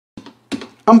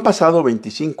Han pasado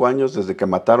 25 años desde que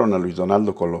mataron a Luis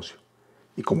Donaldo Colosio,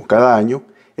 y como cada año,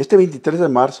 este 23 de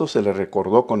marzo se le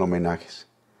recordó con homenajes.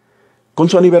 Con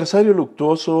su aniversario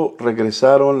luctuoso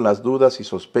regresaron las dudas y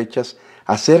sospechas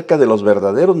acerca de los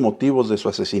verdaderos motivos de su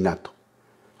asesinato.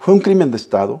 ¿Fue un crimen de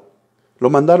Estado? ¿Lo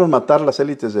mandaron matar las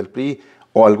élites del PRI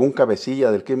o algún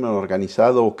cabecilla del crimen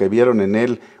organizado o que vieron en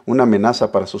él una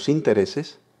amenaza para sus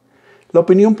intereses? La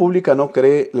opinión pública no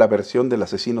cree la versión del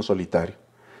asesino solitario.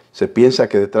 Se piensa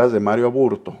que detrás de Mario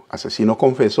Aburto, asesino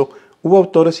confeso, hubo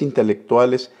autores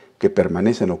intelectuales que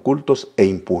permanecen ocultos e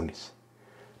impunes.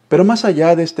 Pero más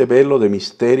allá de este velo de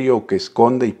misterio que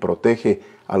esconde y protege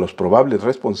a los probables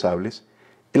responsables,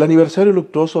 el aniversario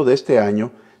luctuoso de este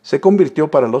año se convirtió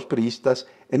para los priistas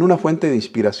en una fuente de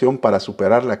inspiración para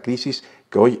superar la crisis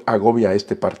que hoy agobia a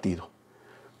este partido.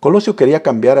 Colosio quería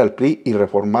cambiar al PRI y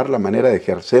reformar la manera de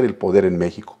ejercer el poder en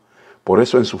México. Por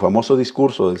eso en su famoso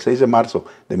discurso del 6 de marzo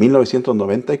de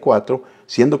 1994,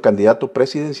 siendo candidato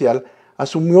presidencial,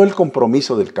 asumió el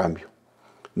compromiso del cambio.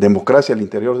 Democracia al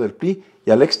interior del PRI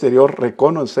y al exterior,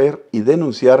 reconocer y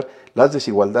denunciar las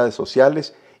desigualdades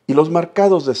sociales y los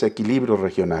marcados desequilibrios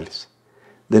regionales.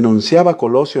 Denunciaba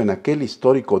Colosio en aquel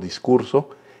histórico discurso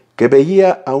que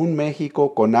veía a un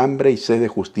México con hambre y sed de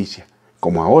justicia,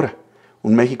 como ahora,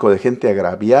 un México de gente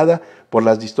agraviada por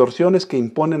las distorsiones que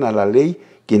imponen a la ley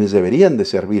quienes deberían de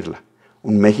servirla,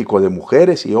 un México de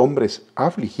mujeres y hombres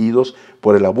afligidos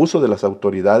por el abuso de las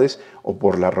autoridades o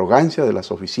por la arrogancia de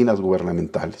las oficinas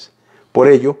gubernamentales. Por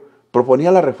ello,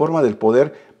 proponía la reforma del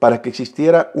poder para que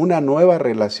existiera una nueva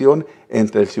relación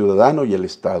entre el ciudadano y el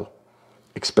Estado.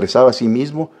 Expresaba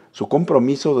asimismo su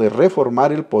compromiso de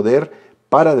reformar el poder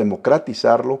para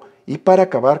democratizarlo y para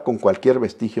acabar con cualquier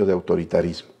vestigio de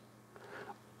autoritarismo.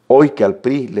 Hoy que al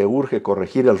PRI le urge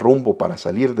corregir el rumbo para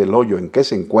salir del hoyo en que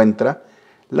se encuentra,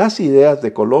 las ideas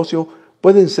de Colosio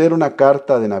pueden ser una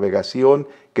carta de navegación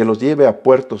que los lleve a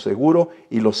puerto seguro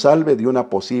y los salve de una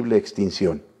posible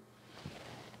extinción.